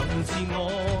自我，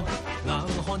硬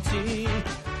漢子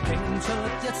拼出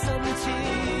一身刺，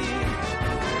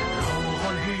流汗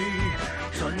血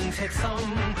盡赤心，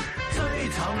追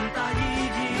尋大意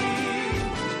義。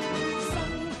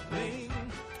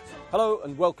 Hello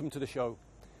and welcome to the show.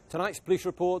 Tonight's police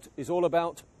report is all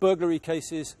about burglary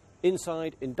cases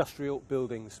inside industrial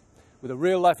buildings, with a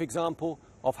real-life example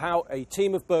of how a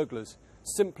team of burglars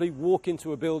simply walk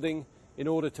into a building in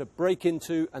order to break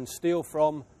into and steal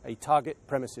from a target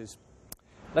premises.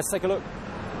 Let's take a look.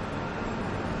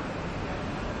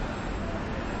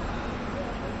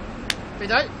 肥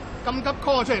仔，咁急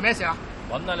call 我出嚟咩事啊？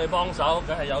揾下你幫手，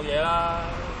梗係有嘢啦。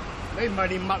你唔係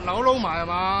連物流撈埋係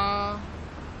嘛？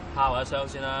敲下箱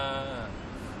先啦。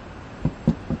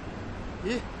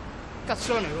咦，吉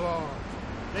箱嚟嘅喎！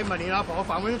你唔係連阿婆嘅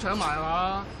飯碗都搶埋係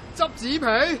嘛？執紙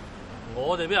皮？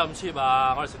我哋邊有咁 cheap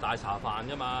啊？我哋食大茶飯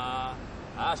㗎嘛。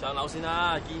啊，上樓先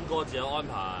啦，堅哥自有安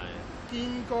排。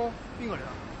堅哥邊個嚟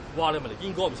啊？哇！你咪嚟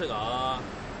堅哥唔識啊？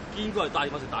堅哥係帶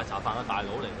我食大茶飯嘅大佬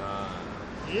嚟㗎。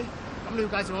咦？咁你要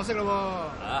介紹我識咯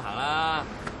喎。係啊，行啦。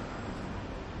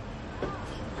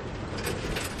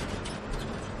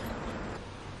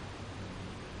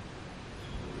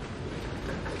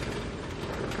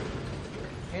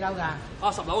 幾樓㗎？啊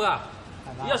，10樓㗎。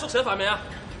依家宿舍飯未啊？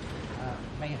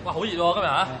未。哇，好熱喎今日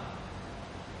嚇！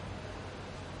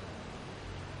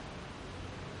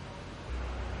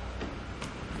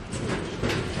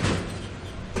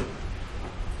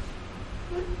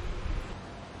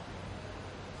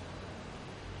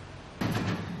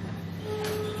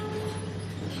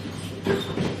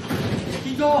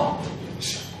堅哥，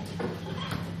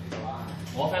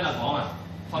我 friend 啊講啊，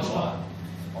開鎖啦。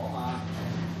講啊！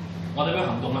 我哋咩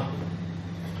行動啊？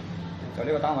就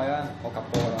呢個單位啦，我及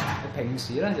過㗎啦。平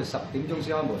時咧就10點鐘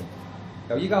先開門，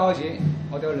由依家開始，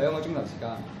我哋有2個鐘頭時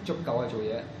間，足夠去做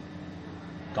嘢。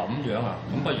咁樣啊？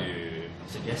咁不如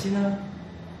食嘢先啦。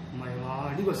唔係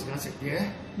話呢個時間食嘢？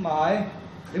唔係，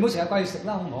你唔好成日掛住食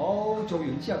啦，好唔好？做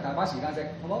完之後大把時間食，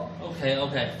好唔好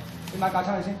 ？OK。你買架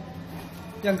餐去先，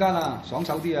一陣間啊爽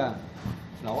手啲啊！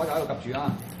嗱，我就喺度及住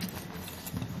啊。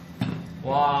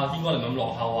 哇！堅哥你唔係咁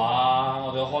落後啊！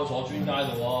我哋有開鎖專家喺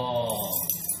度喎。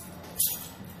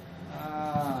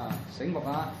啊，醒目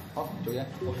啊！好，做嘢。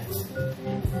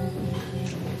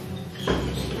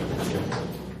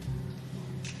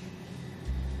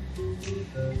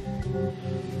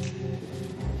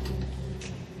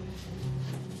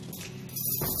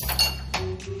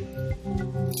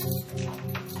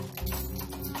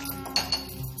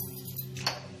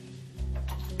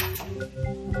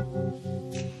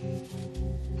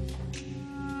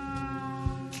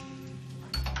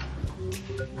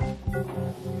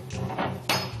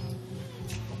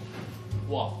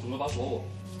哇！仲有把鎖喎。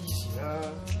以前啦。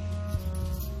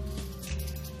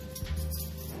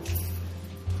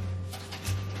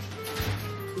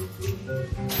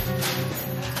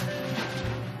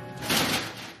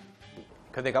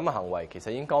佢哋咁嘅行為其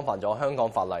實已經干犯咗香港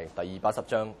法例第280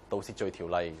章《盜竊罪條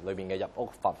例》裏邊嘅入屋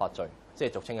犯法罪，即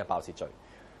係俗稱嘅爆竊罪。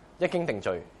一經定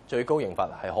罪，最高刑罰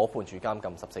係可判處監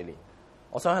禁14年。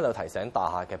我想喺度提醒大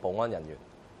廈嘅保安人員，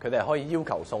佢哋係可以要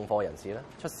求送貨人士咧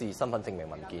出示身份證明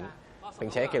文件，並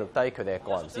且記錄低佢哋嘅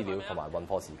個人資料同埋運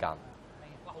貨時間。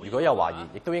如果有懷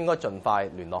疑，亦都應該盡快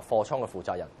聯絡貨倉嘅負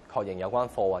責人，確認有關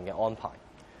貨運嘅安排。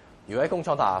如果喺工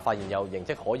廠大廈發現有形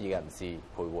跡可疑嘅人士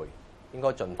徘徊，應該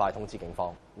盡快通知警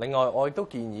方。另外，我亦都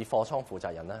建議貨倉負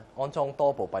責人咧安裝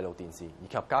多部閉路電視，以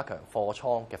及加強貨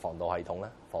倉嘅防盜系統咧，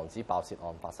防止爆竊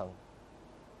案發生。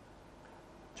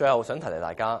最後想提提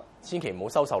大家，千祈唔好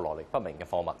收受來歷不明嘅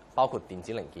貨物，包括電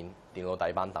子零件、電腦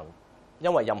底板等，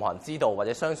因為任何人知道或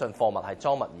者相信貨物係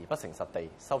贓物而不誠實地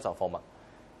收受貨物，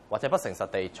或者不誠實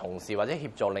地從事或者協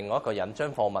助另外一個人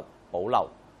將貨物保留、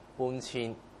搬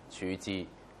遷、處置、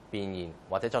變現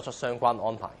或者作出相關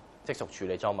安排，即屬處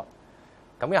理贓物。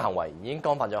咁嘅行為已經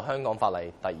干犯咗香港法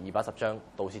例第280章《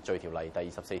盜竊罪條例》第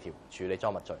24條處理贓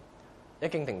物罪，一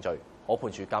經定罪，可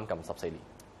判處監禁14年。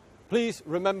Please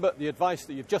remember the advice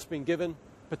that you've just been given,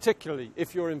 particularly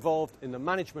if you're involved in the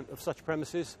management of such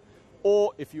premises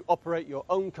or if you operate your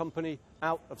own company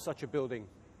out of such a building.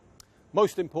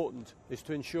 Most important is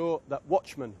to ensure that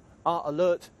watchmen are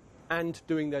alert and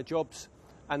doing their jobs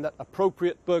and that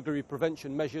appropriate burglary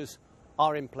prevention measures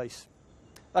are in place.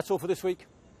 That's all for this week.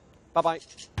 Bye-bye.